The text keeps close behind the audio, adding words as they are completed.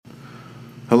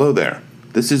Hello there.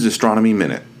 This is Astronomy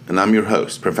Minute, and I'm your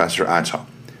host, Professor Acha.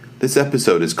 This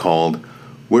episode is called,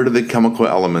 Where Do the Chemical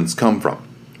Elements Come From?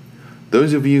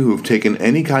 Those of you who've taken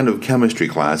any kind of chemistry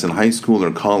class in high school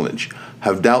or college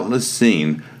have doubtless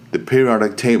seen the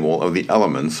periodic table of the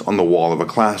elements on the wall of a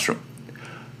classroom.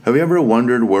 Have you ever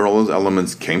wondered where all those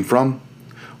elements came from?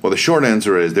 Well, the short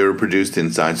answer is they were produced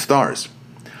inside stars.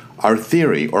 Our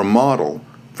theory or model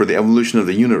for the evolution of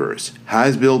the universe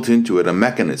has built into it a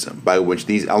mechanism by which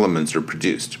these elements are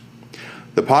produced.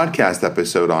 The podcast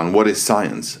episode on What is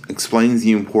Science explains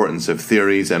the importance of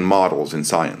theories and models in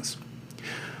science.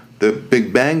 The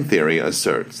Big Bang Theory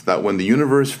asserts that when the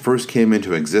universe first came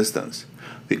into existence,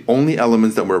 the only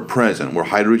elements that were present were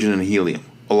hydrogen and helium,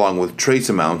 along with trace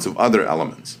amounts of other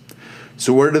elements.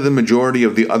 So where did the majority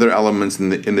of the other elements in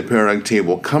the periodic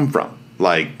table come from,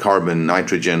 like carbon,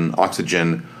 nitrogen,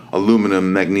 oxygen,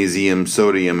 aluminum, magnesium,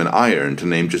 sodium, and iron, to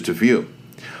name just a few?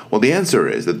 Well, the answer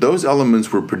is that those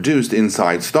elements were produced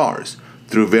inside stars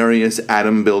through various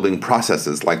atom-building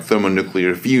processes like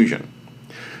thermonuclear fusion.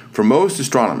 For most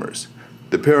astronomers,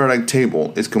 the periodic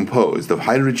table is composed of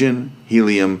hydrogen,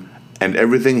 helium, and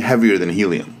everything heavier than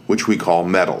helium, which we call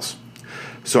metals.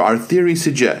 So our theory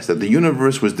suggests that the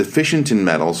universe was deficient in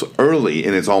metals early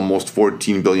in its almost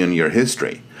 14 billion year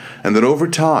history, and that over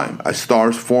time, as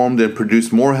stars formed and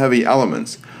produced more heavy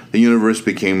elements, the universe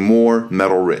became more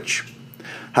metal-rich.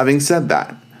 Having said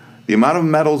that, the amount of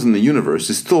metals in the universe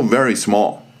is still very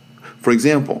small. For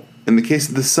example, in the case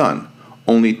of the Sun,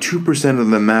 only 2% of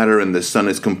the matter in the Sun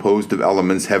is composed of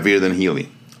elements heavier than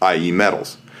helium, i.e.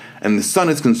 metals, and the Sun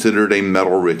is considered a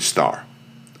metal-rich star.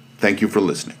 Thank you for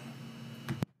listening.